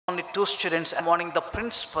two students, and morning the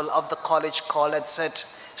principal of the college called and said,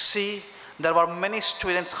 see, there were many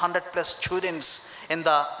students, 100 plus students in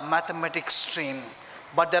the mathematics stream,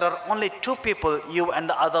 but there are only two people, you and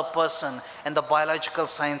the other person, in the biological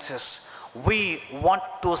sciences. We want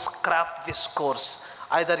to scrap this course.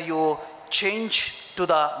 Either you change to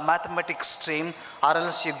the mathematics stream or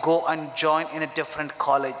else you go and join in a different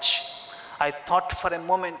college. I thought for a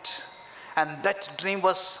moment, and that dream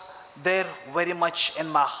was there very much in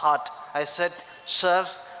my heart. I said, sir,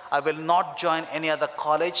 I will not join any other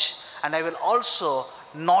college, and I will also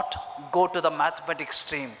not go to the mathematics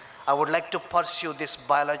stream. I would like to pursue this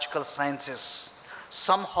biological sciences.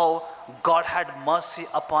 Somehow God had mercy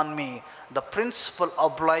upon me. The principal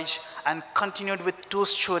obliged and continued with two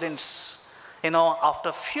students. After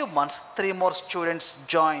a few months, 3 more students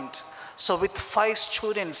joined. So with 5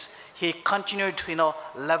 students, he continued,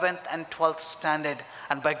 11th and 12th standard.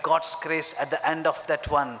 And by God's grace, at the end of that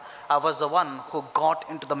one, I was the one who got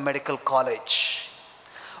into the medical college.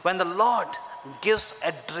 When the Lord gives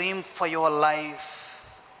a dream for your life,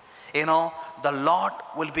 the Lord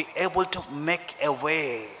will be able to make a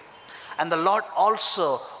way. And the Lord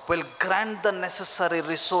also will grant the necessary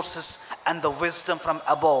resources and the wisdom from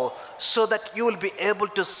above, so that you will be able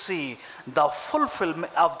to see the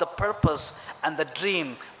fulfillment of the purpose and the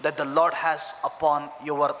dream that the Lord has upon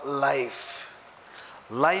your life.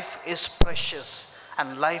 Life is precious,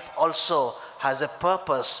 and life also has a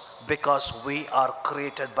purpose because we are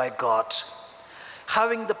created by God.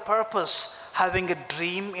 Having the purpose, having a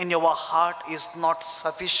dream in your heart is not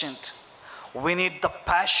sufficient. We need the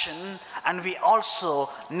passion, and we also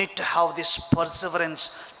need to have this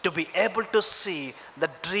perseverance to be able to see the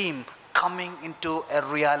dream coming into a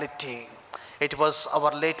reality. It was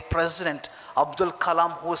our late President Abdul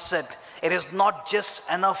Kalam who said, it is not just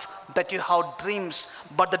enough that you have dreams,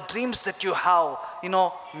 but the dreams that you have,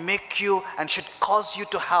 make you and should cause you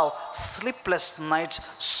to have sleepless nights,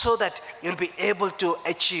 so that you'll be able to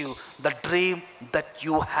achieve the dream that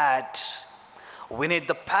you had. We need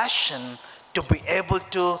the passion to be able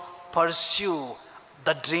to pursue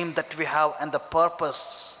the dream that we have and the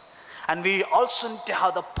purpose. And we also need to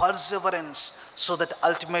have the perseverance, so that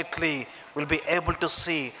ultimately we'll be able to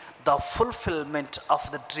see the fulfillment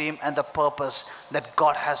of the dream and the purpose that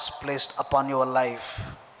God has placed upon your life.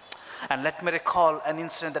 And let me recall an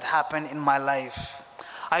incident that happened in my life.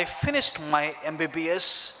 I finished my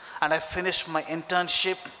MBBS and I finished my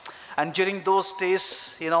internship. And during those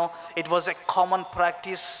days, it was a common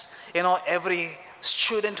practice. Every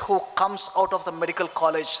student who comes out of the medical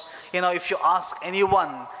college, if you ask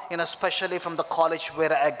anyone, especially from the college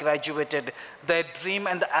where I graduated, their dream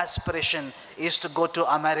and the aspiration is to go to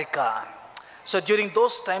America. So during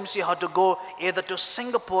those times, you had to go either to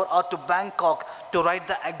Singapore or to Bangkok to write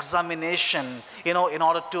the examination, in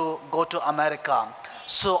order to go to America.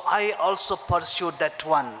 So I also pursued that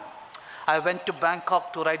one. I went to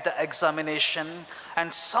Bangkok to write the examination,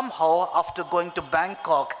 and somehow after going to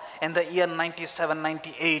Bangkok in the year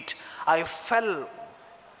 97-98, I fell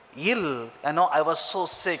ill. I was so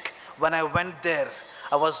sick. When I went there,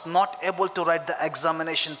 I was not able to write the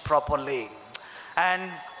examination properly,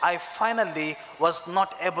 and I finally was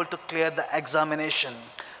not able to clear the examination.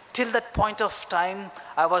 Till that point of time,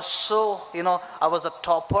 I was so, I was a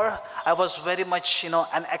topper. I was very much,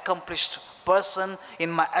 an accomplished person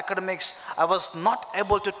in my academics. I was not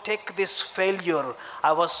able to take this failure.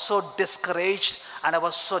 I was so discouraged, and I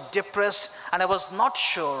was so depressed, and I was not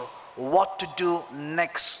sure what to do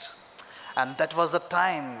next. And that was the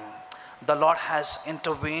time the Lord has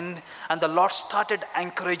intervened, and the Lord started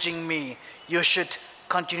encouraging me. You should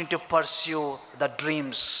continue to pursue the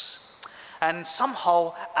dreams. And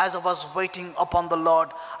somehow, as I was waiting upon the Lord,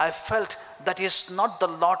 I felt that is not the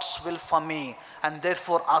Lord's will for me. And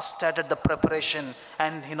therefore, I started the preparation,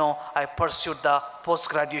 and I pursued the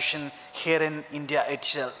post-graduation here in India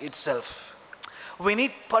itself. We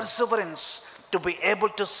need perseverance to be able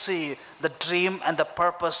to see the dream and the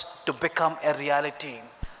purpose to become a reality.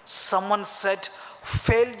 Someone said,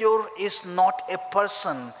 failure is not a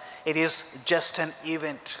person, it is just an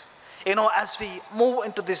event. As we move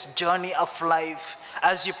into this journey of life,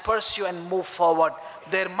 as you pursue and move forward,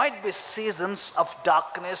 there might be seasons of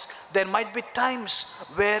darkness. There might be times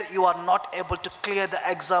where you are not able to clear the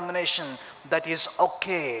examination. That is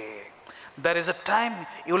okay. There is a time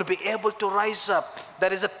you will be able to rise up.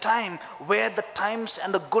 There is a time where the times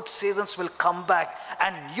and the good seasons will come back,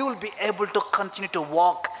 and you will be able to continue to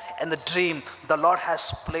walk in the dream the Lord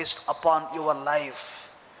has placed upon your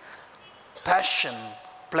life. Passion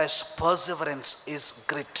plus perseverance is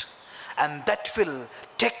grit, and that will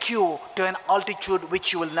take you to an altitude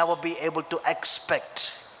which you will never be able to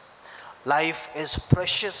expect. Life is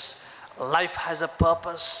precious, life has a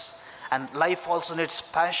purpose, and life also needs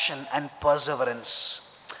passion and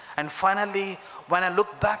perseverance. And finally, when I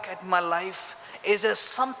look back at my life, is there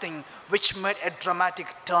something which made a dramatic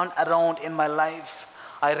turn around in my life?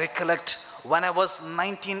 I recollect when I was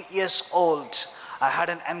 19 years old, I had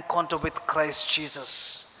an encounter with Christ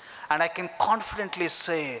Jesus. And I can confidently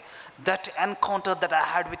say that encounter that I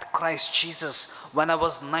had with Christ Jesus when I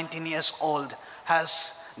was 19 years old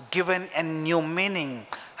has given a new meaning,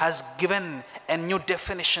 has given a new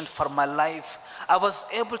definition for my life. I was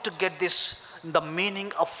able to get the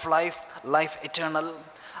meaning of life, life eternal.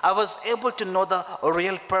 I was able to know the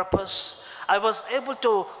real purpose. I was able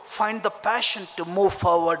to find the passion to move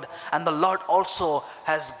forward, and the Lord also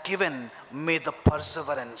has given me the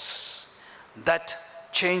perseverance that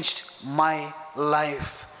changed my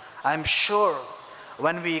life. I'm sure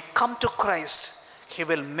when we come to Christ, He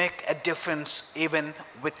will make a difference even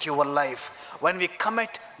with your life. When we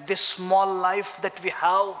commit this small life that we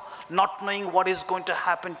have, not knowing what is going to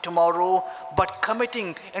happen tomorrow, but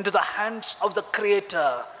committing into the hands of the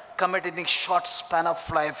Creator, committing a short span of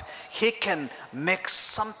life, He can make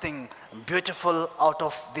something beautiful out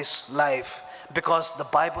of this life. Because the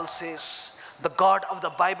Bible says, the God of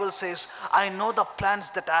the Bible says, I know the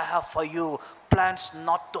plans that I have for you, plans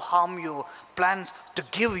not to harm you, plans to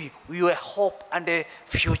give you a hope and a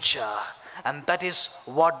future. And that is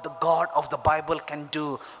what the God of the Bible can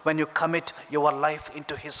do when you commit your life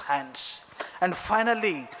into His hands. And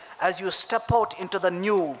finally, as you step out into the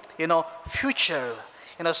new, future,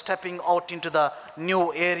 stepping out into the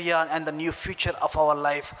new area and the new future of our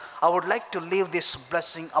life, I would like to leave this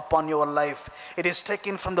blessing upon your life. It is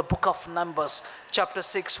taken from the book of Numbers, chapter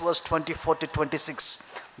 6, verse 24 to 26.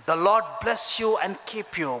 The Lord bless you and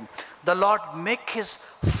keep you. The Lord make His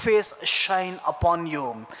face shine upon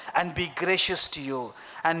you and be gracious to you.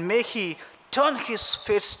 And may He turn His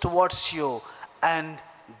face towards you and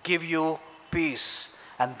give you peace.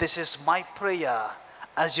 And this is my prayer.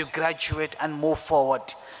 As you graduate and move forward,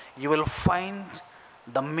 you will find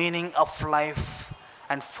the meaning of life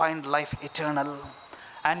and find life eternal.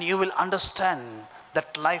 And you will understand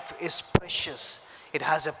that life is precious. It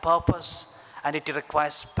has a purpose and it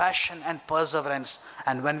requires passion and perseverance.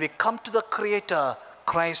 And when we come to the Creator,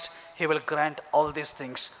 Christ, He will grant all these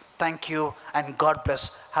things. Thank you and God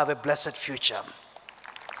bless. Have a blessed future.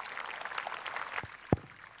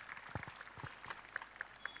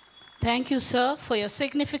 Thank you, sir, for your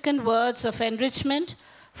significant words of enrichment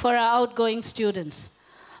for our outgoing students.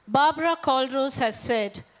 Barbara Colrose has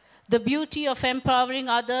said, the beauty of empowering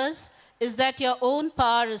others is that your own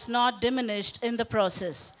power is not diminished in the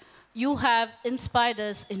process. You have inspired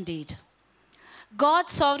us indeed.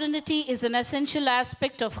 God's sovereignty is an essential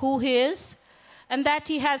aspect of who He is, and that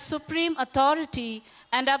He has supreme authority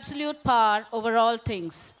and absolute power over all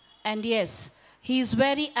things. And yes, He is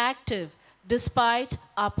very active despite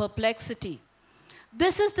our perplexity.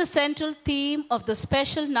 This is the central theme of the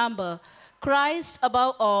special number, Christ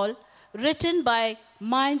Above All, written by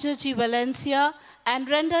Mainja Valencia and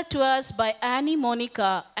rendered to us by Annie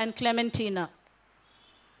Monica and Clementina.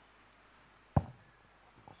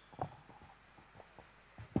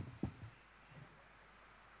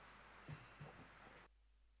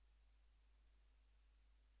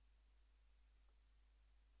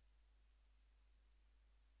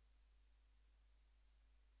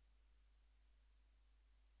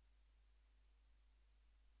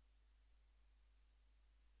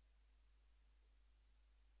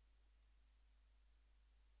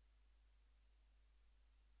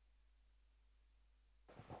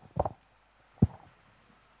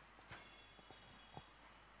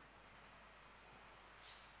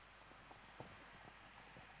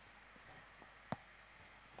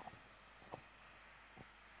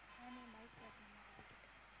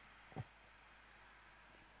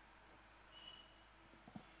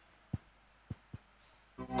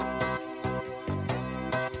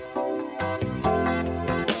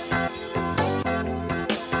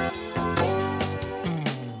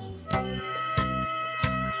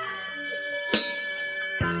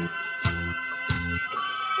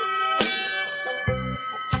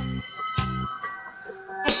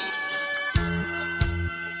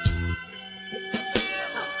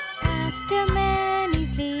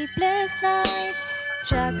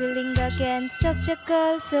 Struggling against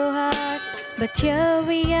obstacles so hard, but here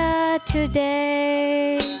we are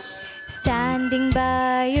today, standing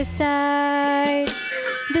by your side.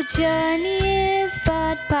 The journey is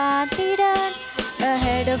but partly done,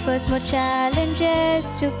 ahead of us more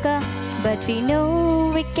challenges to come, but we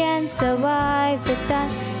know we can survive the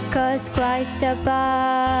time, 'cause Christ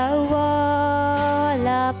above all fulfill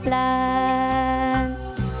our plan.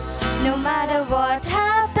 No matter what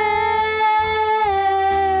happens,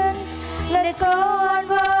 let's go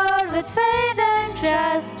onward with faith and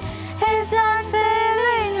trust. His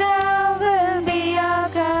unfailing love will be our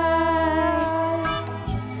guide.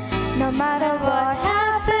 No matter what happens,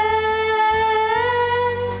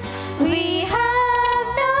 we have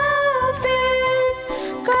no fears,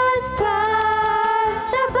 'cause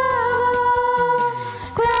Christ above all,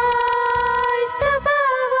 Christ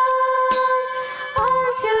above all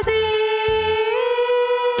to Thee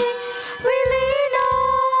we lean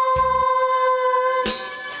on.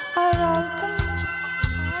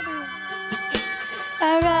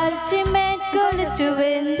 Our ultimate goal is to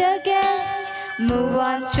win the guest. Move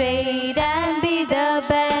on straight and be the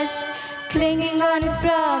best, clinging on His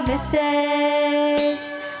promises.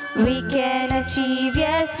 We can achieve,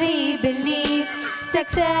 yes we believe.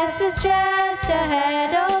 Success is just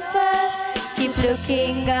ahead of us. Keep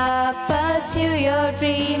looking up, pursue your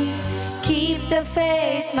dreams. Keep the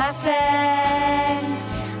faith, my friend.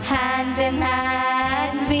 Hand in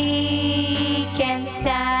hand we can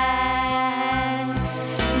stand.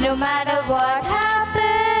 No matter what happens,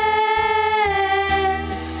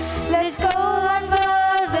 let's go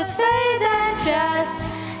onward with faith and trust.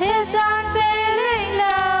 His unfailing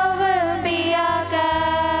love will be our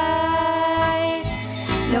guide.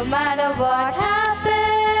 No matter what happens,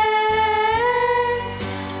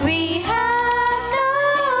 we have no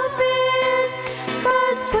fears,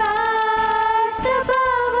 'cause Christ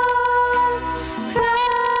above all,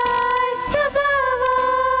 Christ above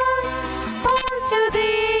all to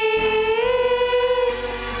Thee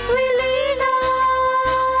we lean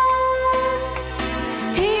on.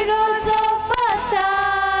 Heroes of our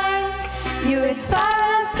times, you inspire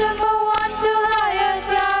us to move on to higher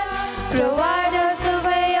ground. Provide us a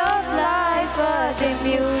way of life worth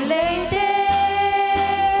emulating,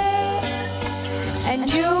 and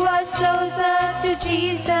drew us closer to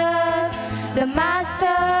Jesus, the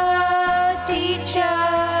Master, Teacher,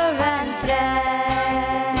 and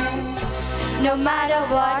friend. No matter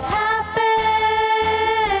what happens,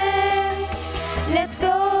 let's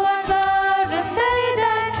go onward with faith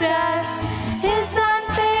and trust. His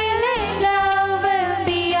unfailing love will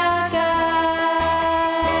be our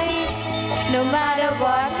guide. No matter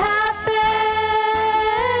what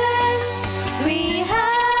happens, we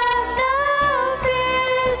have no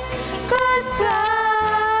fears, 'cause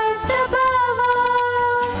Christ above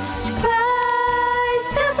all,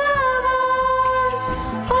 Christ above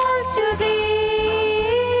all to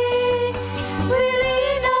Thee we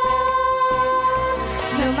lean on.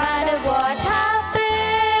 No matter what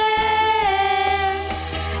happens,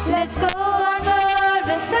 let's go onward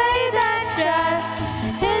with faith and trust.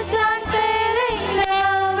 His unfailing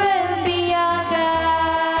love will be our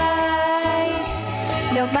guide.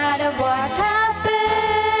 No matter what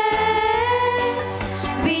happens,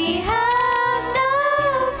 we have no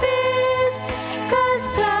fears, 'cause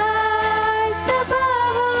Christ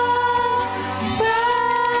above all,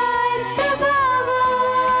 Christ above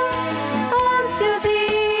all to Thee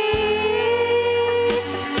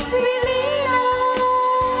we lean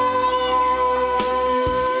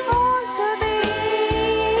on to Thee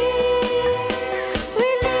we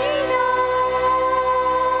lean on.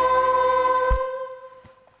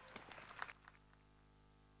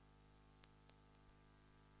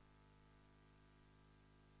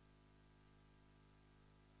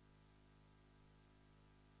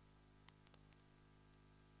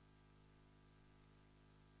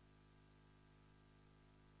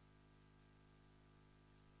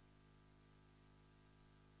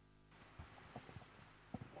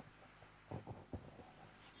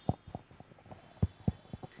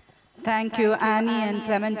 Thank you, Annie and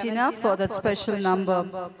Clementina, for that special number.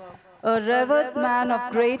 A revered man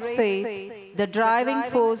of great faith, the driving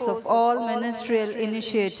force of all ministerial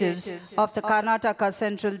initiatives of the Karnataka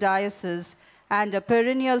Central Diocese, and a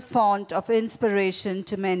perennial font of inspiration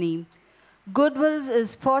to many. Goodwill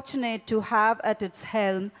is fortunate to have at its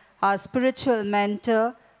helm our spiritual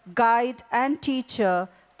mentor, guide, and teacher,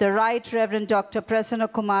 the Right Reverend Dr. Prasanna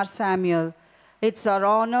Kumar Samuel. It's our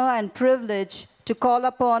honor and privilege to call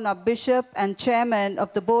upon our Bishop and Chairman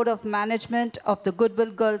of the Board of Management of the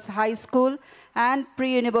Goodwill Girls High School and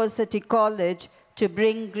Pre-University College to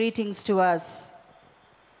bring greetings to us.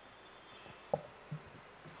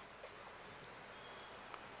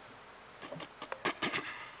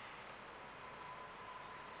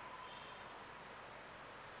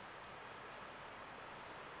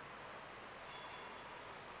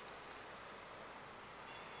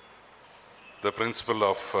 The principal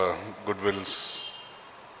of Goodwill's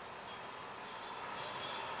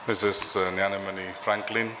Mrs. Nyanamani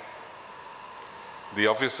Franklin, the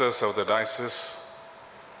officers of the diocese,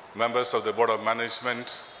 members of the Board of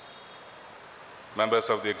Management, members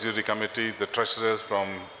of the Executive Committee, the treasurers from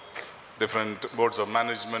different boards of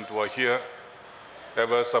management who are here,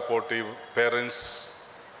 ever supportive parents,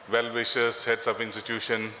 well-wishers, heads of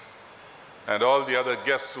institution, and all the other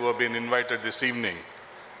guests who have been invited this evening,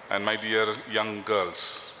 and my dear young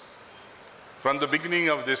girls. From the beginning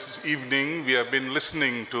of this evening, we have been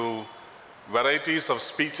listening to varieties of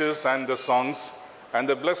speeches and the songs and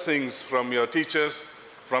the blessings from your teachers,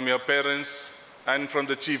 from your parents, and from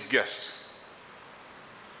the chief guest.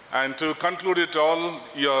 And to conclude it all,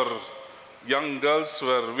 your young girls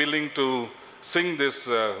were willing to sing this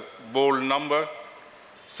bold number,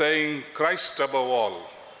 saying, Christ above all.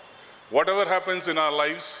 Whatever happens in our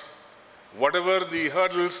lives, whatever the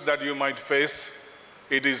hurdles that you might face,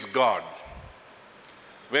 it is God.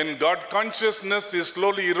 When God consciousness is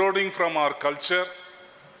slowly eroding from our culture,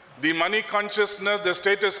 the money consciousness, the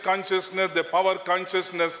status consciousness, the power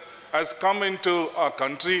consciousness has come into our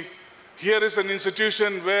country. Here is an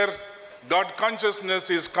institution where God consciousness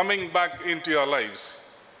is coming back into your lives.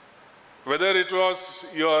 Whether it was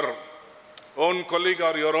your own colleague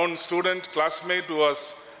or your own student, classmate who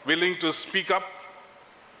was willing to speak up,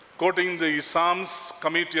 quoting the Psalms,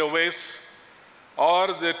 commit your ways,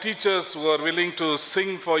 or the teachers who are willing to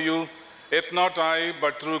sing for you, yet not I,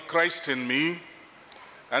 but through Christ in me,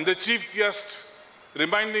 and the chief guest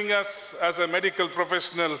reminding us as a medical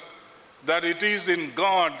professional that it is in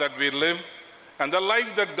God that we live, and the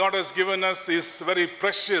life that God has given us is very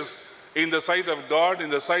precious in the sight of God, in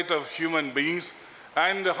the sight of human beings,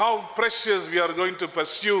 and how precious we are going to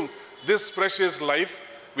pursue this precious life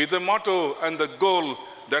with the motto and the goal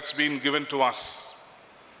that's been given to us.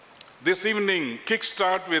 This evening,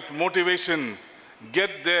 kickstart with motivation,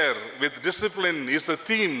 get there with discipline is a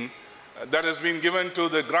theme that has been given to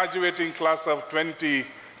the graduating class of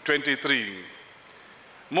 2023.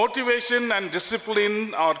 Motivation and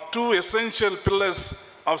discipline are two essential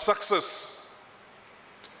pillars of success.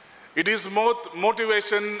 It is both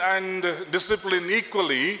motivation and discipline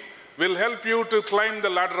equally will help you to climb the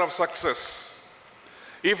ladder of success.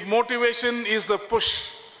 If motivation is the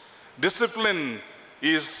push, discipline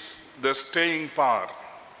is the staying power.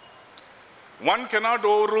 One cannot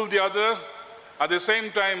overrule the other. At the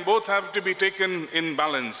same time, both have to be taken in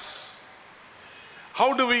balance.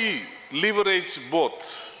 How do we leverage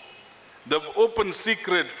both? The open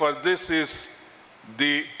secret for this is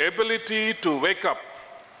the ability to wake up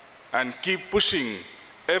and keep pushing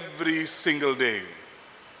every single day.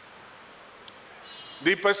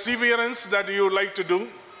 The perseverance that you would like to do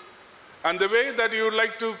and the way that you would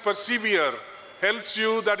like to persevere helps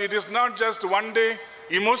you that it is not just one day,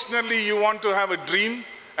 emotionally you want to have a dream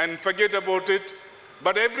and forget about it,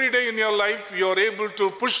 but every day in your life you are able to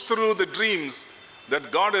push through the dreams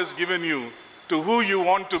that God has given you to who you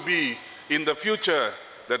want to be in the future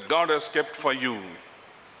that God has kept for you.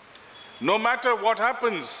 No matter what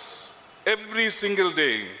happens, every single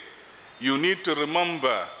day, you need to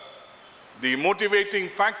remember the motivating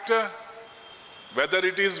factor, whether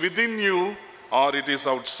it is within you or it is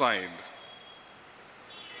outside.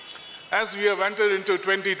 As we have entered into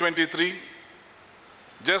 2023,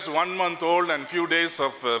 just 1 month old and few days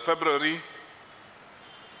of February,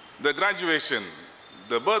 the graduation,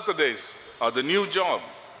 the birthdays, or the new job,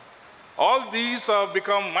 all these have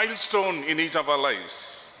become milestone in each of our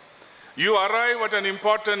lives. You arrive at an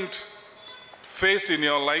important phase in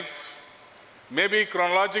your life, maybe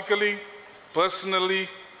chronologically, personally,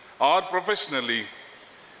 or professionally.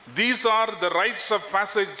 These are the rites of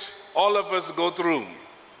passage all of us go through.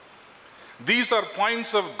 These are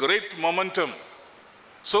points of great momentum.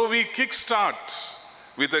 So we kickstart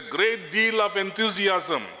with a great deal of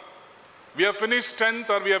enthusiasm. We have finished 10th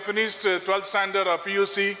or we have finished 12th standard or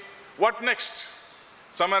PUC. What next?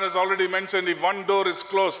 Someone has already mentioned if one door is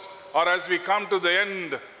closed or as we come to the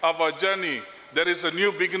end of our journey, there is a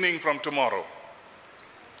new beginning from tomorrow.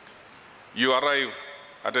 You arrive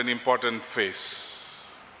at an important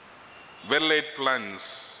phase. Well-laid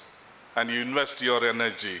plans and you invest your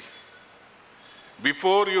energy.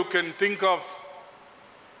 Before you can think of,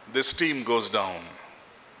 the steam goes down.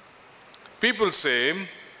 People say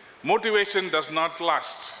motivation does not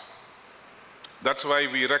last. That's why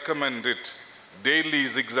we recommend it daily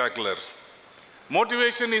zigzagler.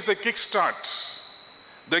 Motivation is a kickstart,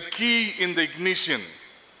 the key in the ignition.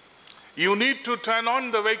 You need to turn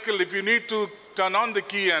on the vehicle if you need to turn on the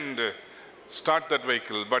key and start that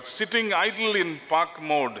vehicle. But sitting idle in park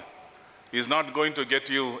mode is not going to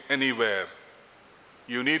get you anywhere.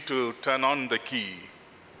 You need to turn on the key.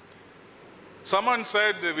 Someone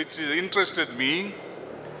said, which interested me,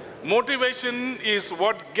 motivation is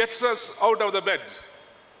what gets us out of the bed.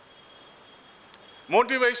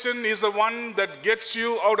 Motivation is the one that gets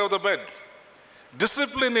you out of the bed.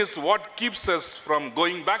 Discipline is what keeps us from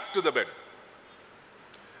going back to the bed.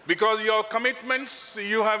 Because your commitments,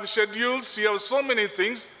 you have schedules, you have so many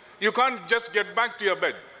things, you can't just get back to your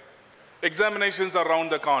bed. Examinations are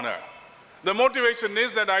around the corner. The motivation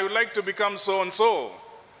is that I would like to become so and so.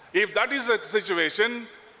 If that is the situation,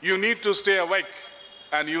 you need to stay awake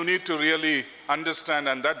and you need to really understand,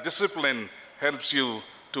 and that discipline helps you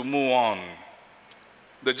to move on.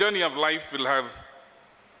 The journey of life will have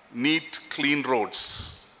neat, clean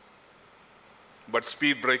roads, but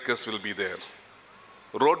speed breakers will be there.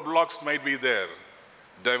 Roadblocks might be there.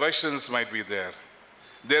 Diversions might be there.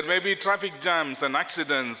 There may be traffic jams and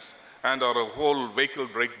accidents and or whole vehicle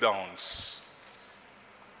breakdowns.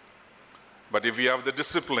 But if you have the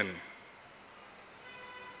discipline,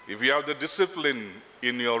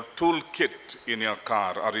 in your toolkit in your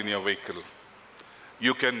car or in your vehicle,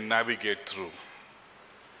 you can navigate through.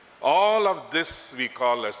 All of this we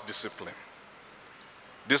call as discipline.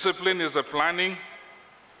 Discipline is the planning,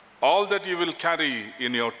 all that you will carry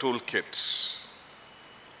in your toolkit.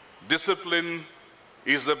 Discipline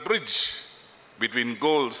is the bridge between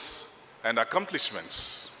goals and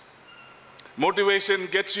accomplishments. Motivation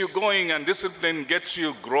gets you going and discipline gets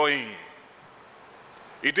you growing.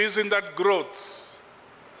 It is in that growth.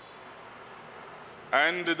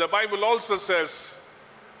 And the Bible also says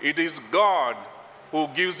it is God who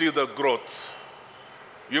gives you the growth.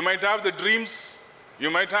 You might have the dreams,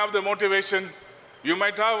 you might have the motivation, you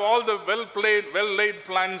might have all the well-laid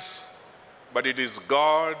plans, but it is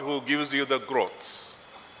God who gives you the growth.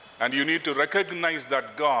 And you need to recognize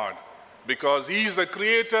that God, because He is the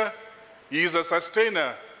creator, He is a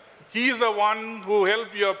sustainer. He is the one who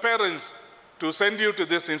helped your parents to send you to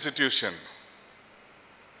this institution.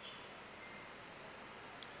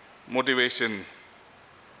 Motivation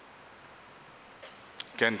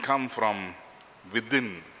can come from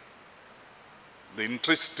within, the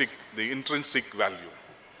intrinsic value.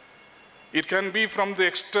 It can be from the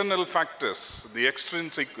external factors, the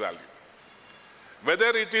extrinsic value. Whether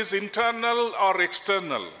it is internal or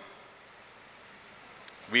external,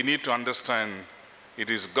 we need to understand it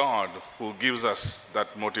is God who gives us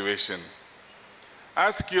that motivation.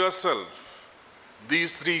 Ask yourself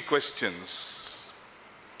these 3 questions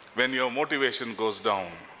when your motivation goes down.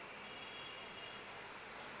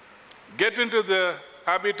 Get into the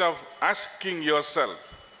habit of asking yourself,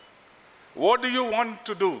 what do you want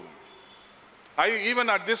to do? Even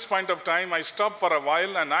at this point of time, I stop for a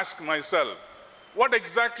while and ask myself, what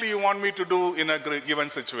exactly you want me to do in a given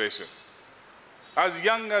situation? As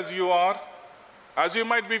young as you are, as you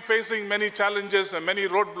might be facing many challenges and many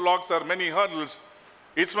roadblocks or many hurdles,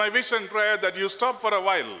 it's my wish and prayer that you stop for a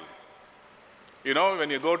while. You know, when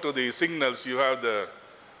you go to the signals, you are the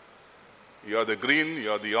green,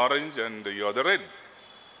 you are the orange, and you are the red.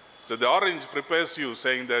 So the orange prepares you,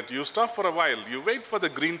 saying that you stop for a while, you wait for the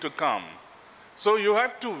green to come. So you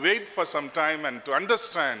have to wait for some time and to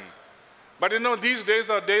understand. But you know, these days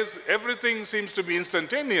are days, everything seems to be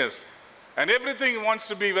instantaneous. And everything wants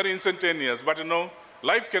to be very instantaneous. But you know,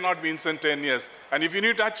 life cannot be instantaneous. And if you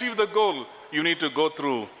need to achieve the goal, you need to go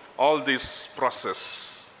through all this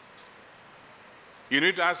process. You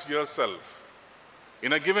need to ask yourself,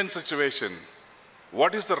 in a given situation,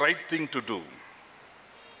 what is the right thing to do?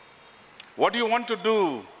 What you want to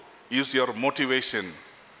do is your motivation.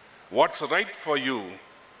 What's right for you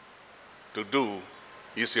to do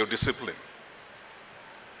is your discipline.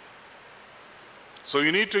 So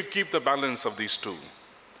you need to keep the balance of these two.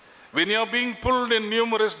 When you're being pulled in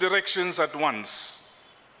numerous directions at once,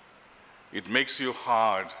 it makes you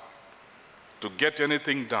hard to get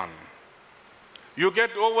anything done. You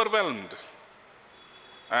get overwhelmed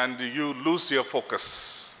and you lose your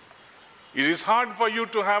focus. It is hard for you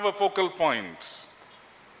to have a focal point.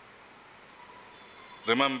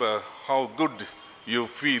 Remember how good you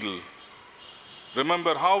feel.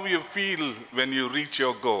 Remember how you feel when you reach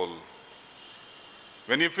your goal.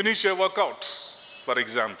 When you finish your workout, for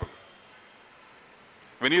example.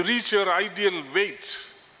 When you reach your ideal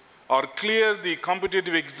weight or clear the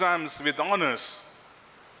competitive exams with honors,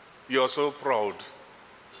 you are so proud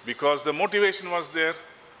because the motivation was there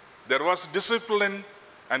was discipline,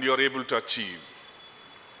 and you are able to achieve.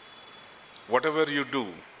 Whatever you do,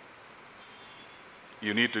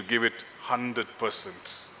 you need to give it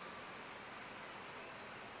 100%.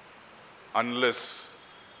 Unless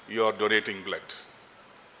you are donating blood.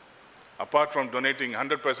 Apart from donating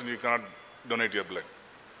 100%, you cannot donate your blood.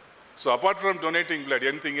 So apart from donating blood,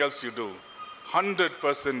 anything else you do,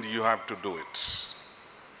 100% you have to do it.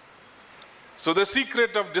 So the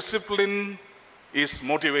secret of discipline is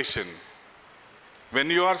motivation. When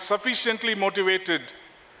you are sufficiently motivated,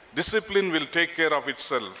 discipline will take care of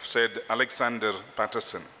itself, said Alexander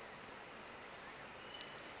Patterson.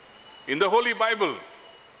 In the Holy Bible,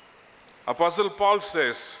 Apostle Paul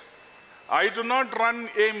says, I do not run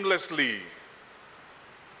aimlessly.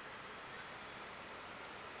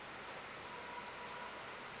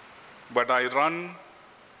 But I run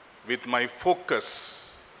with my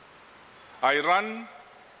focus. I run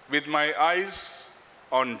with my eyes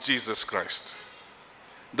on Jesus Christ.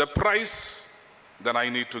 The prize that I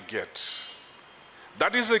need to get.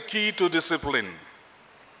 That is the key to discipline.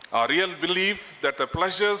 A real belief that the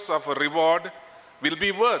pleasures of a reward will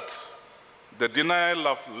be worth the denial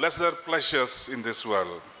of lesser pleasures in this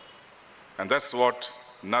world. And that's what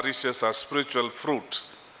nourishes our spiritual fruit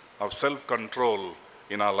of self-control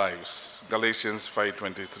in our lives. Galatians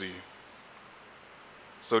 5:23.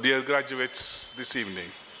 So dear graduates, this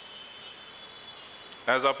evening,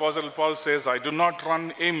 as Apostle Paul says, I do not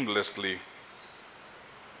run aimlessly,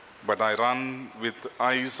 but I run with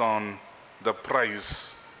eyes on the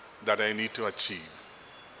prize that I need to achieve.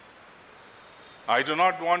 I do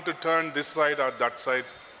not want to turn this side or that side,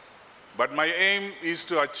 but my aim is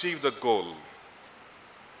to achieve the goal.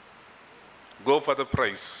 Go for the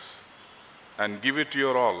prize and give it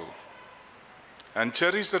your all. And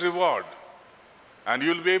cherish the reward. And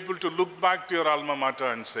you'll be able to look back to your alma mater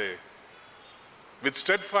and say, with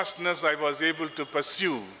steadfastness I was able to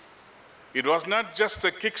pursue. It was not just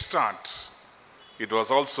a kickstart. It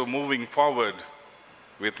was also moving forward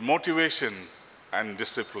with motivation and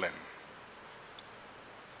discipline.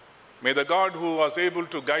 May the God who was able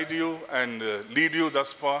to guide you and lead you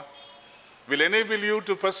thus far will enable you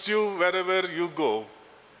to pursue wherever you go.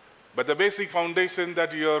 But the basic foundation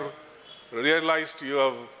that you have realized you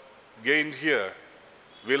have gained here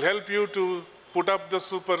will help you to put up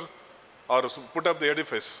the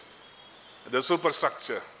edifice, the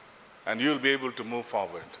superstructure, and you'll be able to move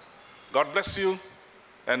forward. God bless you,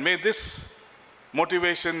 and may this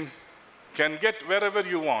motivation can get wherever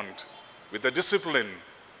you want with the discipline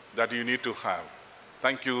that you need to have.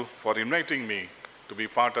 Thank you for inviting me to be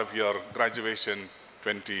part of your graduation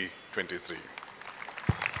 2023.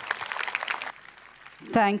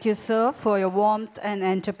 Thank you, sir, for your warmth and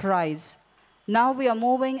enterprise. Now we are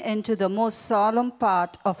moving into the most solemn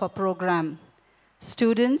part of our program.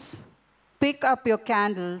 Students, pick up your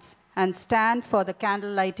candles and stand for the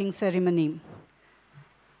candle lighting ceremony.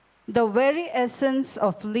 The very essence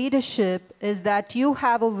of leadership is that you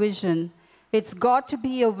have a vision. It's got to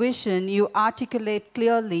be a vision you articulate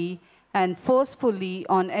clearly and forcefully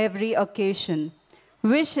on every occasion.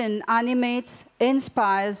 Vision animates,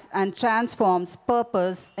 inspires, and transforms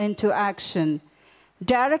purpose into action.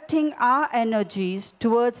 Directing our energies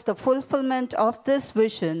towards the fulfillment of this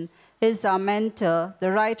vision is our mentor,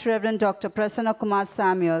 the Right Reverend Dr. Prasanna Kumar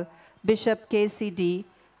Samuel, Bishop KCD,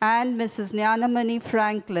 and Mrs. Nyanamani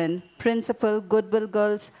Franklin, Principal, Goodwill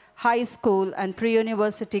Girls High School and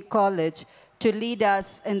Pre-University College, to lead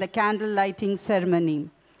us in the candle lighting ceremony.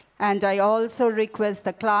 And I also request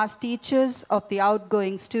the class teachers of the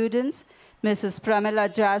outgoing students, Mrs.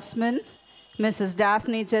 Pramila Jasmine, Mrs.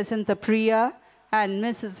 Daphne Jacinta Priya, and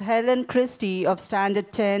Mrs. Helen Christie of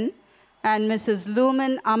Standard 10, and Mrs.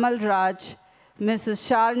 Lumen Amal Raj, Mrs.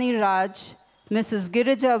 Shalini Raj, Mrs.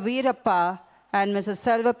 Girija Veerappa, and Mrs.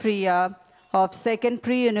 Selva Priya of 2nd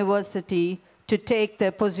Pre-University to take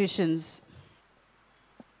their positions.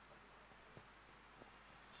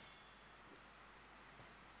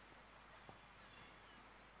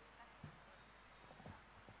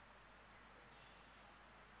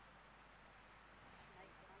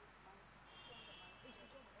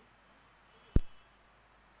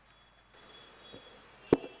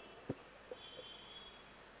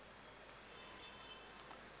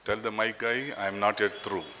 Tell the mic guy, I am not yet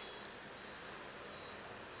through.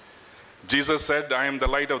 Jesus said, I am the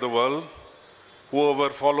light of the world. Whoever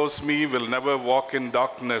follows me will never walk in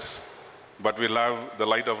darkness, but will have the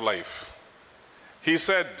light of life. He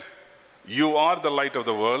said, you are the light of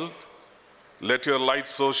the world. Let your light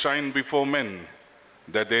so shine before men,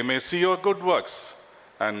 that they may see your good works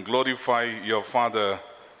and glorify your Father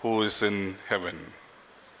who is in heaven.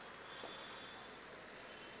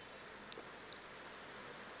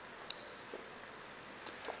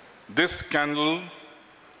 This candle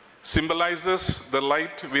symbolizes the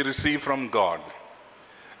light we receive from God.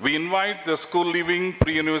 We invite the school leaving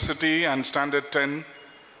Pre-University and Standard 10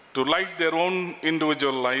 to light their own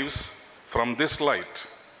individual lives from this light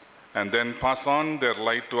and then pass on their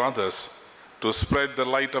light to others to spread the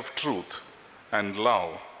light of truth and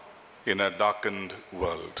love in a darkened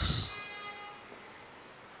world.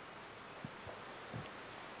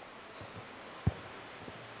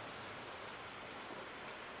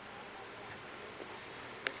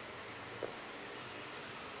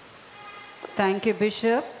 Thank you,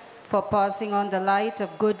 Bishop, for passing on the light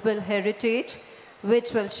of Goodwill heritage,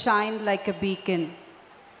 which will shine like a beacon.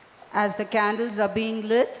 As the candles are being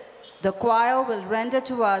lit, the choir will render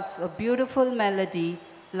to us a beautiful melody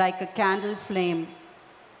like a candle flame.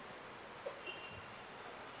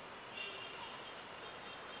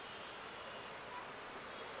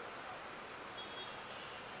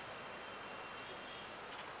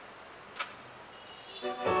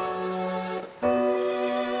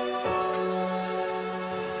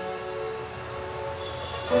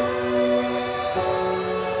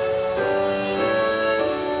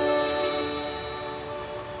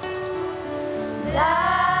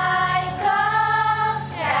 Like a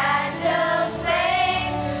candle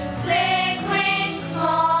flame, flickering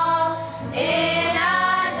small in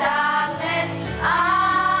a darkness, uncreated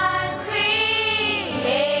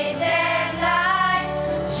light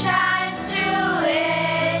shines through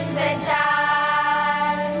infant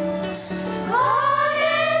eyes. God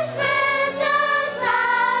is with us,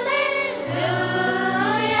 hallelujah.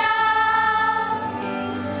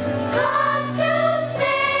 Come to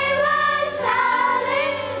save us,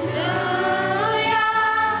 hallelujah,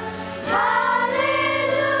 hallelujah.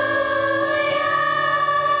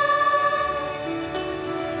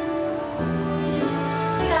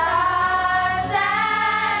 Stars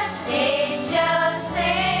and angels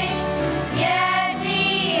sing, yet the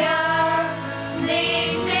earth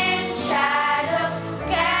sleeps in shadows.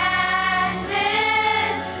 Can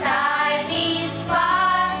this tiny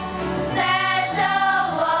spark set a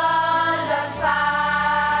world on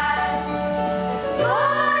fire?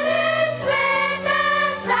 God is with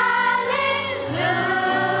us, hallelujah.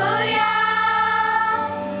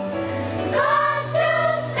 Come to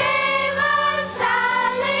save us,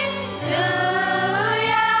 hallelujah,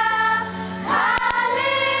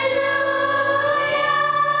 hallelujah.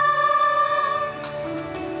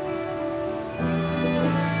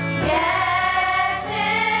 Yet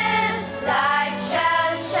His light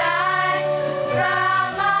shall shine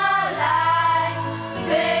from our lives,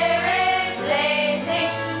 Spirit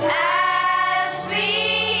blazing as we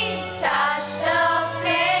touch the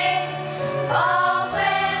flame of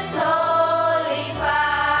His holy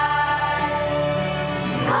fire.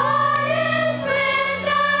 God is with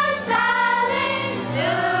us, hallelujah.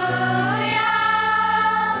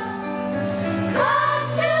 Come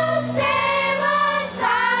to save us,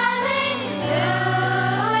 hallelujah,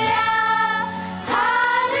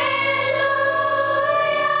 hallelujah.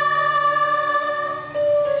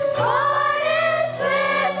 God is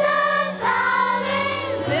with us, hallelujah.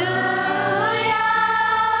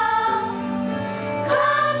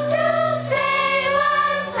 Come to save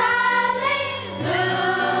us, hallelujah,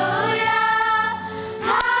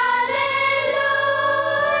 hallelujah.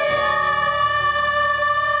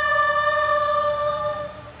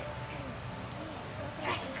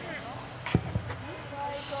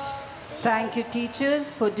 Thank you,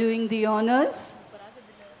 teachers, for doing the honors.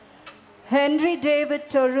 Henry David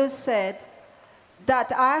Thoreau said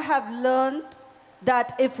that I have learned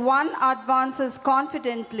that if one advances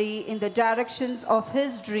confidently in the directions of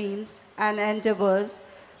his dreams and endeavors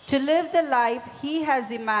to live the life he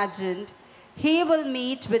has imagined, he will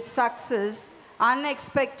meet with success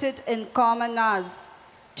unexpected in common us.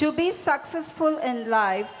 To be successful in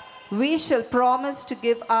life, we shall promise to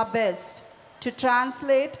give our best, to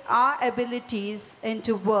translate our abilities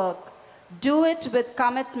into work, do it with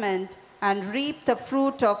commitment, and reap the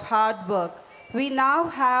fruit of hard work. We now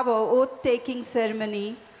have our oath-taking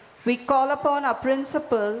ceremony. We call upon our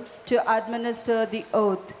principal to administer the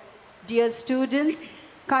oath. Dear students,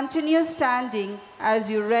 continue standing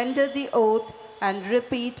as you render the oath and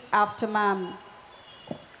repeat after ma'am.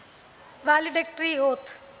 Valedictory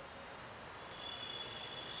oath.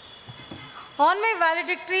 On my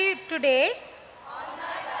valedictory today,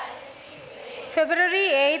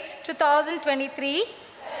 February 8th, 2023,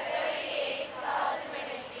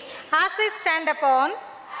 as I stand upon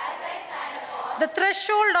the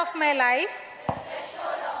threshold of my life,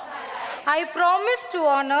 I promise to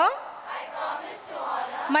honor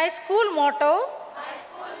my school motto,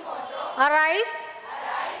 arise,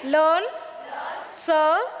 learn,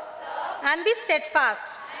 serve, and be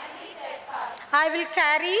steadfast. I will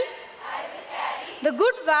carry the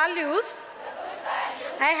good values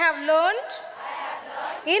I have learned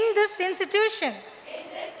in this institution.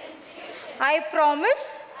 I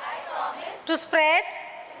promise to spread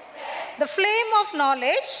the flame of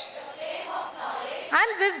knowledge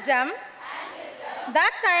and wisdom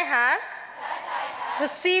that I have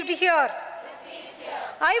received here.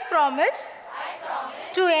 I promise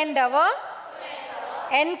to endeavor,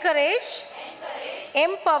 encourage,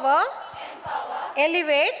 empower,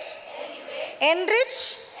 elevate,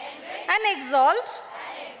 enrich, and exalt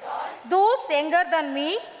those younger than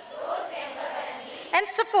me, and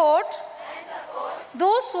support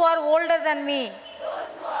those who are older than me.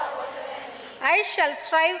 I shall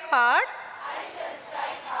strive hard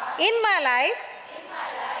in my life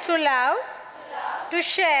to love, to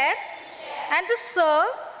share, and to serve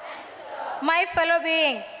my fellow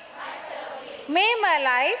beings. May my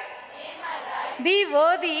life be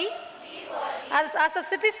worthy as a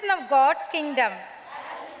citizen of God's kingdom.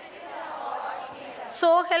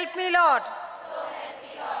 So help me, Lord.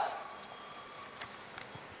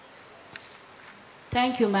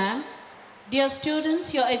 Thank you, ma'am. Dear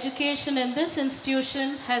students, your education in this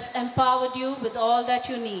institution has empowered you with all that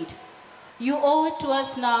you need. You owe it to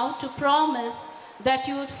us now to promise that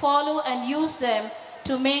you would follow and use them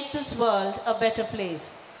to make this world a better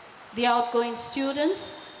place. The outgoing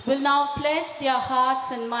students will now pledge their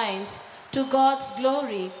hearts and minds to God's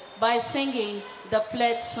glory by singing the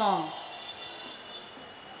pledge song.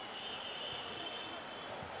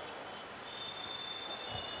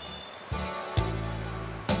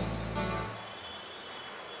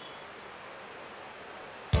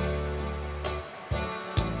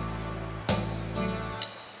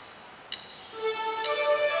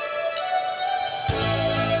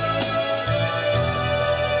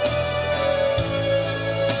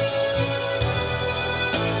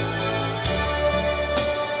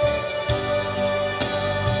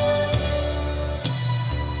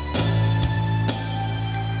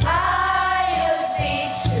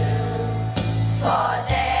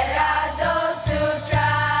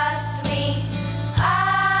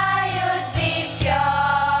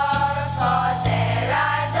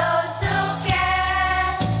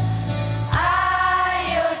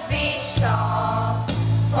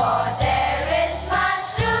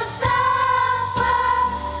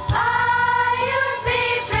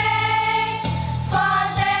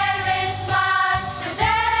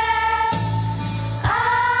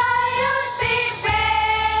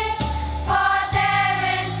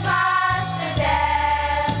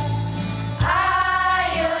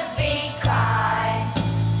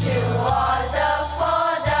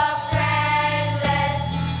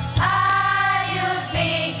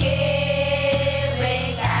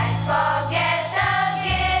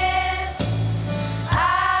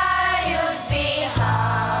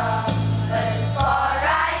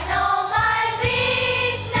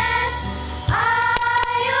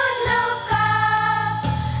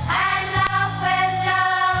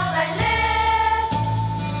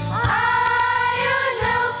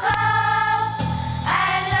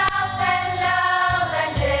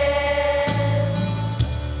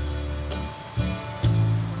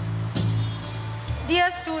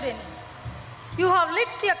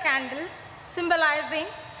 Symbolizing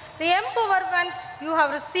the empowerment you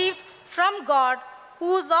have received from God,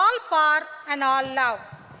 who is all power and all love.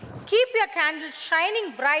 Keep your candle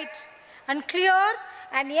shining bright and clear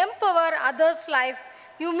and empower others' life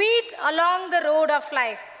you meet along the road of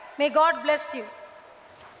life. May God bless you.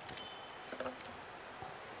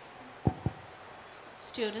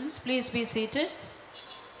 Students, please be seated.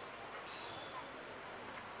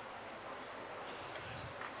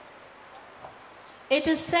 It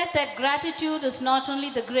is said that gratitude is not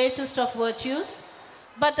only the greatest of virtues,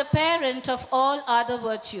 but the parent of all other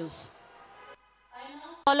virtues. I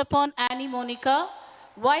now call upon Annie Monica,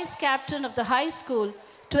 Vice Captain of the High School,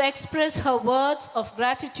 to express her words of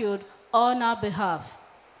gratitude on our behalf.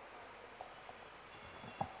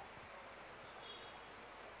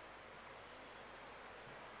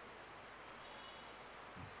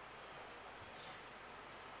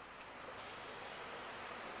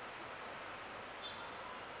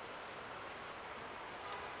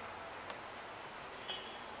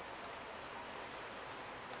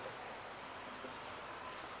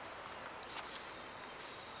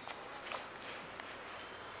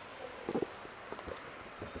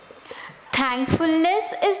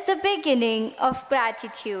 Thankfulness is the beginning of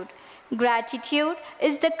gratitude. Gratitude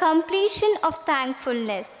is the completion of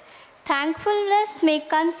thankfulness. Thankfulness may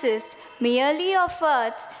consist merely of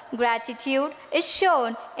words. Gratitude is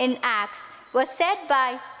shown in acts, was said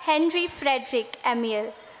by Henry Frederick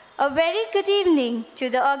Emile. A very good evening to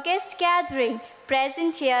the august gathering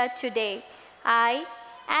present here today. I,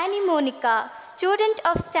 Annie Monica, student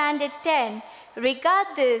of Standard 10, regard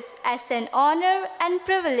this as an honor and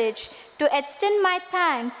privilege to extend my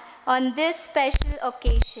thanks on this special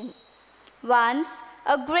occasion. Once,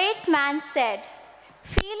 a great man said,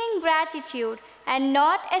 "Feeling gratitude and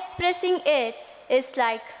not expressing it is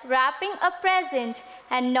like wrapping a present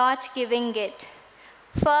and not giving it."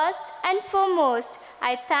 First and foremost,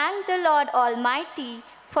 I thank the Lord Almighty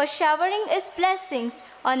for showering His blessings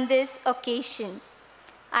on this occasion.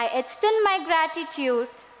 I extend my gratitude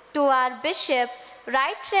to our Bishop,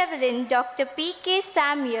 Right Reverend Dr. P.K.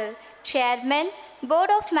 Samuel, Chairman, Board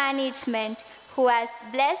of Management, who has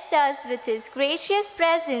blessed us with his gracious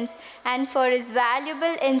presence and for his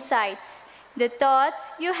valuable insights. The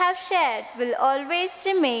thoughts you have shared will always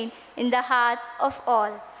remain in the hearts of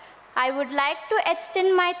all. I would like to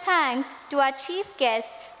extend my thanks to our chief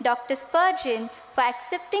guest, Dr. Spurgeon, for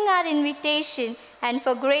accepting our invitation and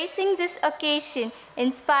for gracing this occasion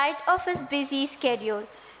in spite of his busy schedule.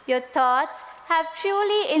 Your thoughts have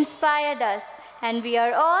truly inspired us, and we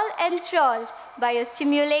are all enthralled by your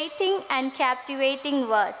stimulating and captivating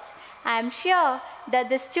words. I am sure that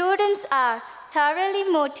the students are thoroughly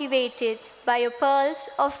motivated by your pearls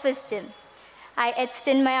of wisdom. I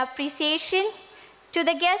extend my appreciation to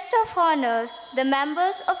the guests of honor, the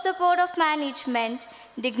members of the Board of Management,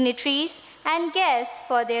 dignitaries, and guests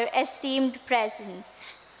for their esteemed presence.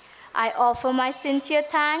 I offer my sincere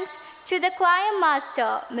thanks to the choir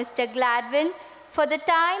master, Mr. Gladwin, for the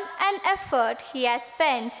time and effort he has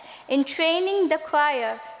spent in training the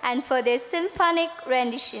choir and for their symphonic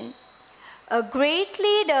rendition. A great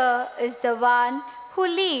leader is the one who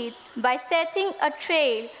leads by setting a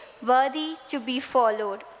trail worthy to be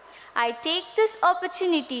followed. I take this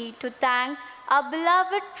opportunity to thank our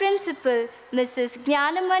beloved principal, Mrs.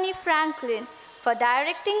 Jnanamani Franklin, for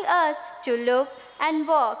directing us to look and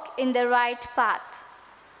walk in the right path.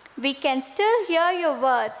 We can still hear your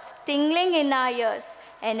words tingling in our ears,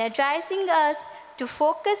 energizing us to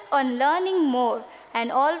focus on learning more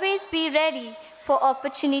and always be ready for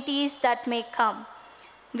opportunities that may come.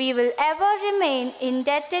 We will ever remain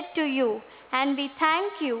indebted to you, and we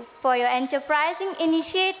thank you for your enterprising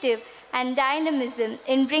initiative and dynamism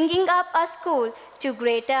in bringing up our school to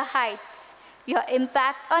greater heights. Your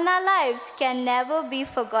impact on our lives can never be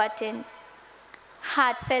forgotten.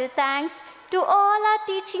 Heartfelt thanks to all our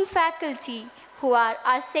teaching faculty who are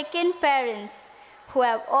our second parents, who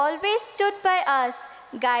have always stood by us,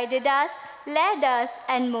 guided us, led us,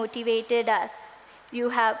 and motivated us. You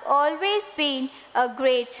have always been a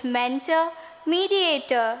great mentor,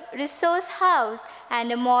 mediator, resource house,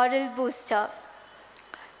 and a moral booster.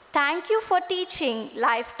 Thank you for teaching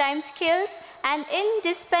lifetime skills and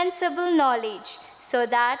indispensable knowledge so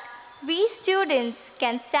that we students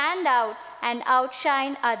can stand out and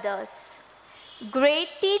outshine others. Great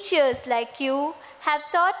teachers like you have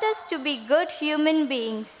taught us to be good human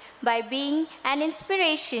beings by being an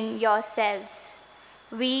inspiration yourselves.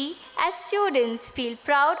 We, as students, feel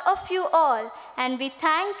proud of you all, and we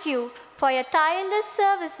thank you for your tireless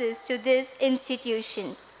services to this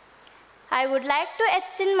institution. I would like to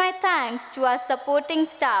extend my thanks to our supporting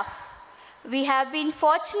staff. We have been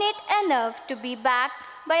fortunate enough to be backed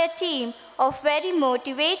by a team of very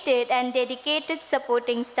motivated and dedicated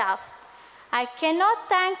supporting staff. I cannot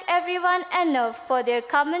thank everyone enough for their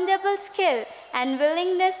commendable skill and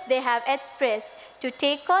willingness they have expressed to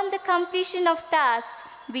take on the completion of tasks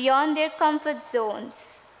beyond their comfort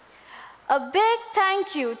zones. A big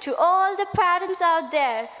thank you to all the parents out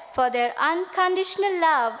there for their unconditional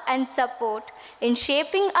love and support in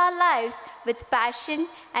shaping our lives with passion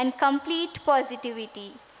and complete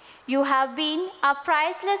positivity. You have been a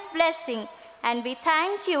priceless blessing, and we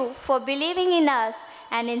thank you for believing in us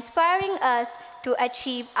and inspiring us to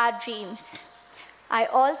achieve our dreams. I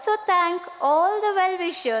also thank all the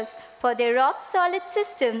well-wishers for their rock-solid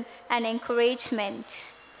system and encouragement.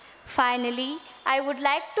 Finally, I would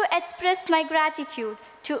like to express my gratitude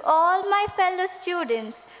to all my fellow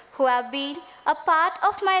students who have been a part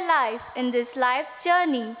of my life in this life's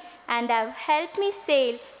journey and have helped me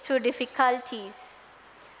sail through difficulties.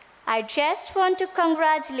 I just want to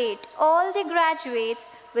congratulate all the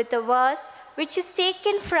graduates with a verse which is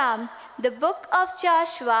taken from the book of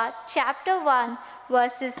Joshua, chapter 1,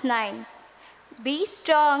 verses 9. Be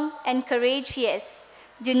strong and courageous.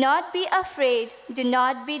 Do not be afraid, do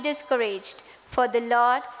not be discouraged, for the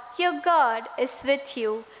Lord your God is with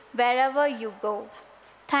you wherever you go.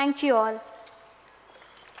 Thank you all.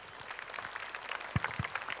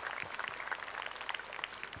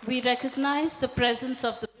 We recognize the presence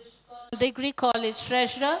of the Degree College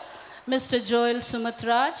Treasurer, Mr. Joel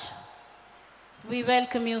Sumatraj. We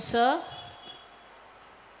welcome you, sir.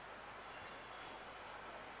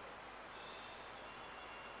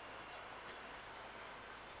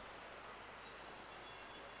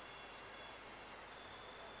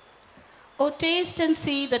 O taste and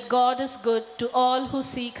see that God is good to all who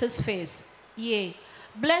seek his face. Yea,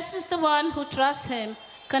 blessed is the one who trusts him,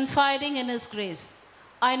 confiding in his grace.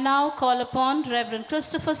 I now call upon Reverend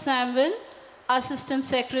Christopher Samuel, Assistant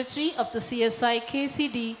Secretary of the CSI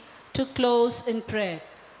KCD, to close in prayer.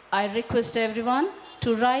 I request everyone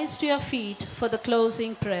to rise to your feet for the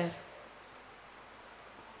closing prayer.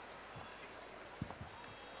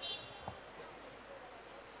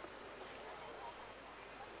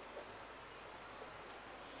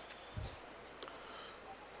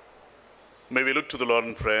 May we look to the Lord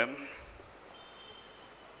in prayer.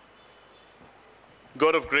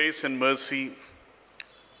 God of grace and mercy,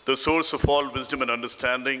 the source of all wisdom and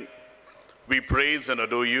understanding, we praise and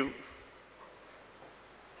adore you.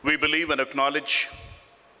 We believe and acknowledge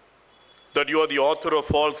that you are the author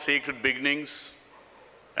of all sacred beginnings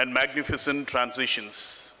and magnificent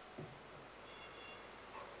transitions.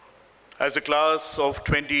 As the class of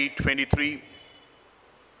 2023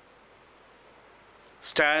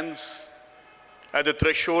 stands at the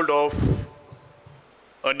threshold of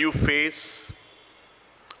a new phase,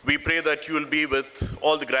 we pray that you will be with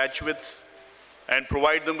all the graduates and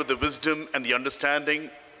provide them with the wisdom and the understanding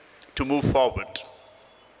to move forward.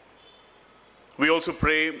 We also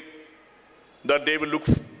pray that they will look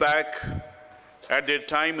back at their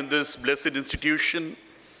time in this blessed institution,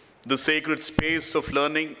 the sacred space of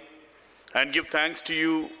learning, and give thanks to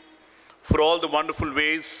you for all the wonderful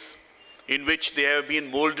ways in which they have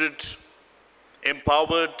been molded,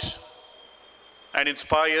 empowered, and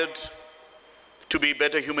inspired to be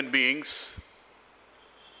better human beings.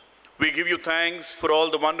 We give you thanks for all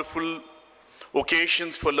the wonderful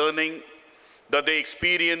occasions for learning that they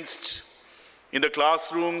experienced in the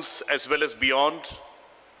classrooms as well as beyond.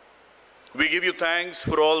 We give you thanks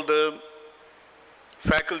for all the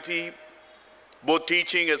faculty, both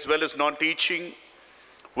teaching as well as non-teaching,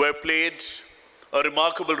 who have played a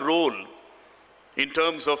remarkable role in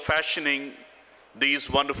terms of fashioning these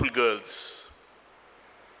wonderful girls.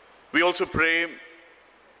 We also pray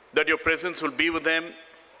that your presence will be with them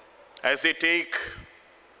as they take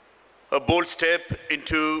a bold step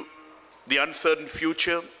into the uncertain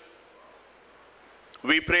future.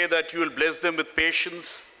 We pray that you will bless them with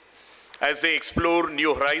patience as they explore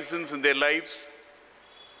new horizons in their lives.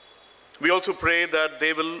 We also pray that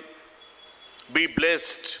they will be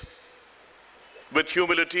blessed with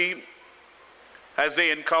humility as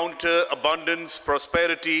they encounter abundance,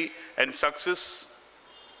 prosperity, and success.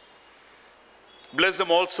 Bless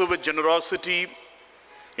them also with generosity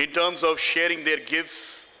in terms of sharing their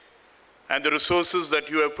gifts and the resources that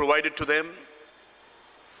you have provided to them.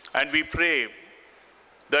 And we pray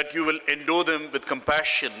that you will endow them with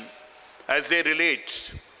compassion as they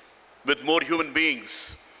relate with more human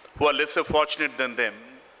beings who are lesser fortunate than them.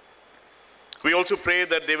 We also pray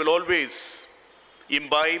that they will always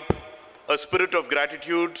imbibe a spirit of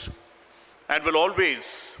gratitude and will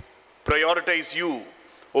always prioritize you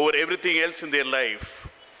over everything else in their life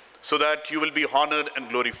so that you will be honored and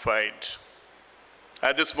glorified.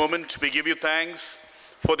 At this moment, we give you thanks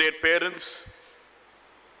for their parents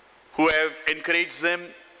who have encouraged them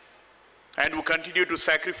and who continue to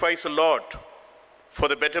sacrifice a lot for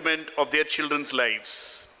the betterment of their children's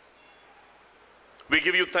lives. We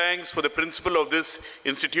give you thanks for the principal of this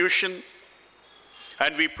institution,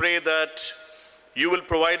 and we pray that you will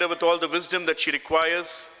provide her with all the wisdom that she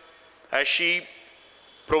requires as she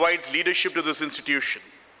provides leadership to this institution.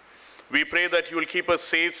 We pray that you will keep her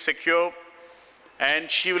safe, secure, and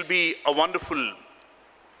she will be a wonderful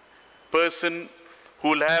person who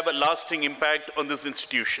will have a lasting impact on this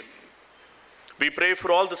institution. We pray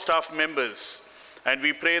for all the staff members, and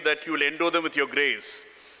we pray that you will endow them with your grace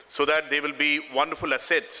so that they will be wonderful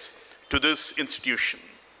assets to this institution.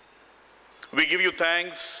 We give you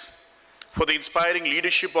thanks for the inspiring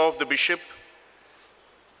leadership of the bishop,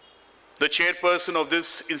 the chairperson of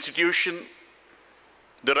this institution,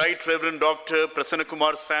 the Right Reverend Dr. Prasanna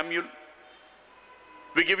Kumar Samuel.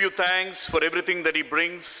 We give you thanks for everything that he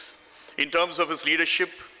brings in terms of his leadership,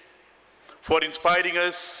 for inspiring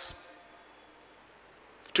us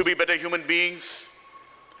to be better human beings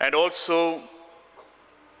and also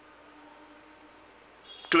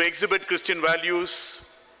to exhibit Christian values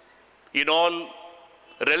in all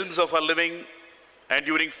realms of our living and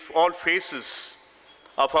during all phases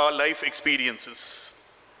of our life experiences.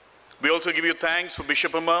 We also give you thanks for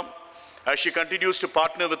Bishop Amma as she continues to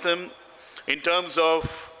partner with him in terms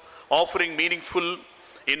of offering meaningful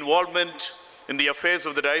involvement in the affairs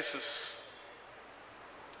of the diocese.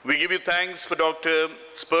 We give you thanks for Dr.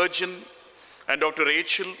 Spurgeon and Dr.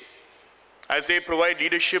 Rachel as they provide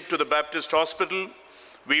leadership to the Baptist Hospital.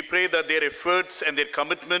 We pray that their efforts and their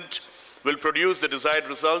commitment will produce the desired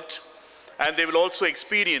result, and they will also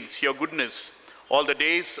experience your goodness all the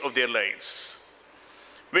days of their lives.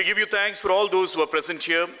 We give you thanks for all those who are present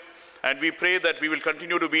here, and we pray that we will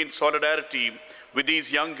continue to be in solidarity with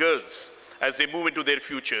these young girls as they move into their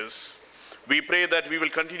futures. We pray that we will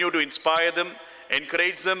continue to inspire them,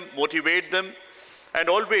 encourage them, motivate them, and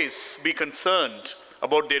always be concerned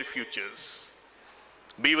about their futures.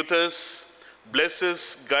 Be with us, bless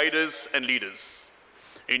us, guide us, and lead us.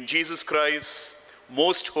 In Jesus Christ's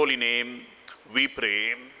most holy name, we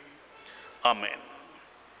pray. Amen.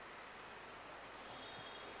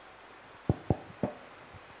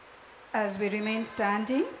 As we remain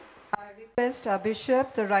standing, I request our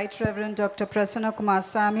Bishop, the Right Reverend Dr. Prasanna Kumar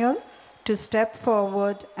Samuel, to step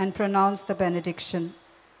forward and pronounce the benediction.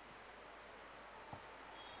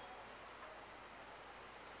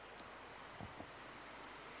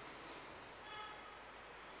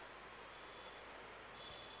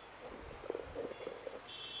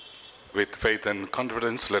 With faith and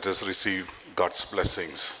confidence, let us receive God's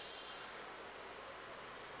blessings.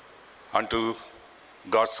 Unto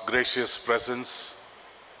God's gracious presence,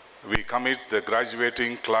 we commit the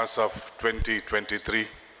graduating class of 2023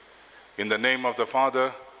 in the name of the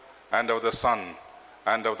Father and of the Son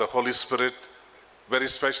and of the Holy Spirit, very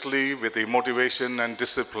specially with the motivation and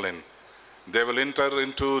discipline. They will enter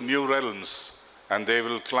into new realms and they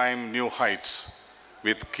will climb new heights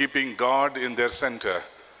with keeping God in their center.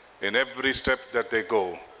 In every step that they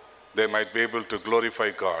go, they might be able to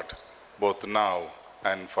glorify God, both now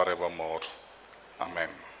and forevermore. Amen.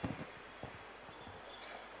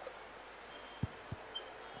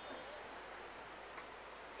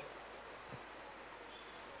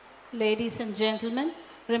 Ladies and gentlemen,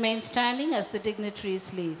 remain standing as the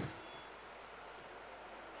dignitaries leave.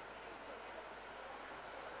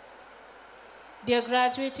 Dear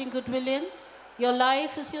graduating Goodwillian, your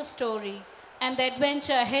life is your story, and the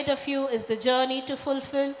adventure ahead of you is the journey to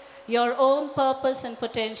fulfill your own purpose and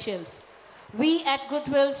potentials. We at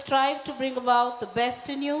Goodwill strive to bring about the best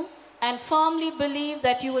in you and firmly believe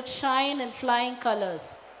that you would shine in flying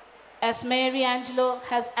colors. As Mary Angelo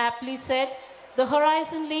has aptly said, the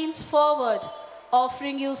horizon leans forward,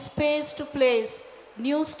 offering you space to place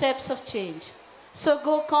new steps of change. So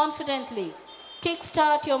go confidently,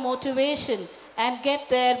 kickstart your motivation, and get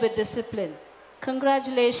there with discipline.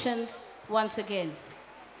 Congratulations once again.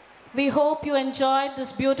 We hope you enjoyed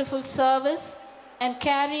this beautiful service and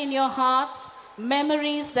carry in your hearts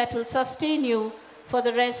memories that will sustain you for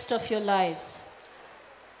the rest of your lives.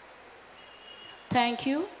 Thank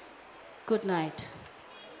you. Good night.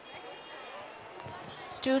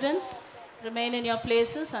 Students, remain in your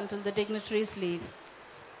places until the dignitaries leave.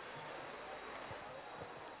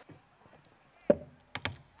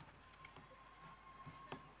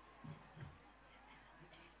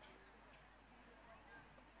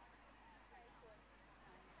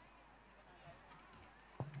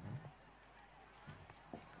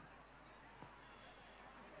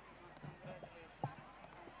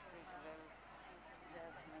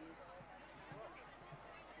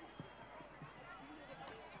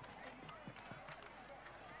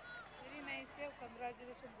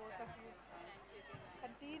 Congratulations, both of you.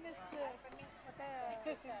 And teen is,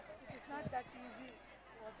 it is not that easy.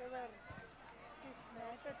 Whatever it is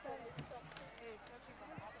natural. Yes,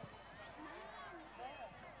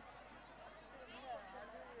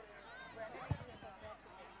 okay.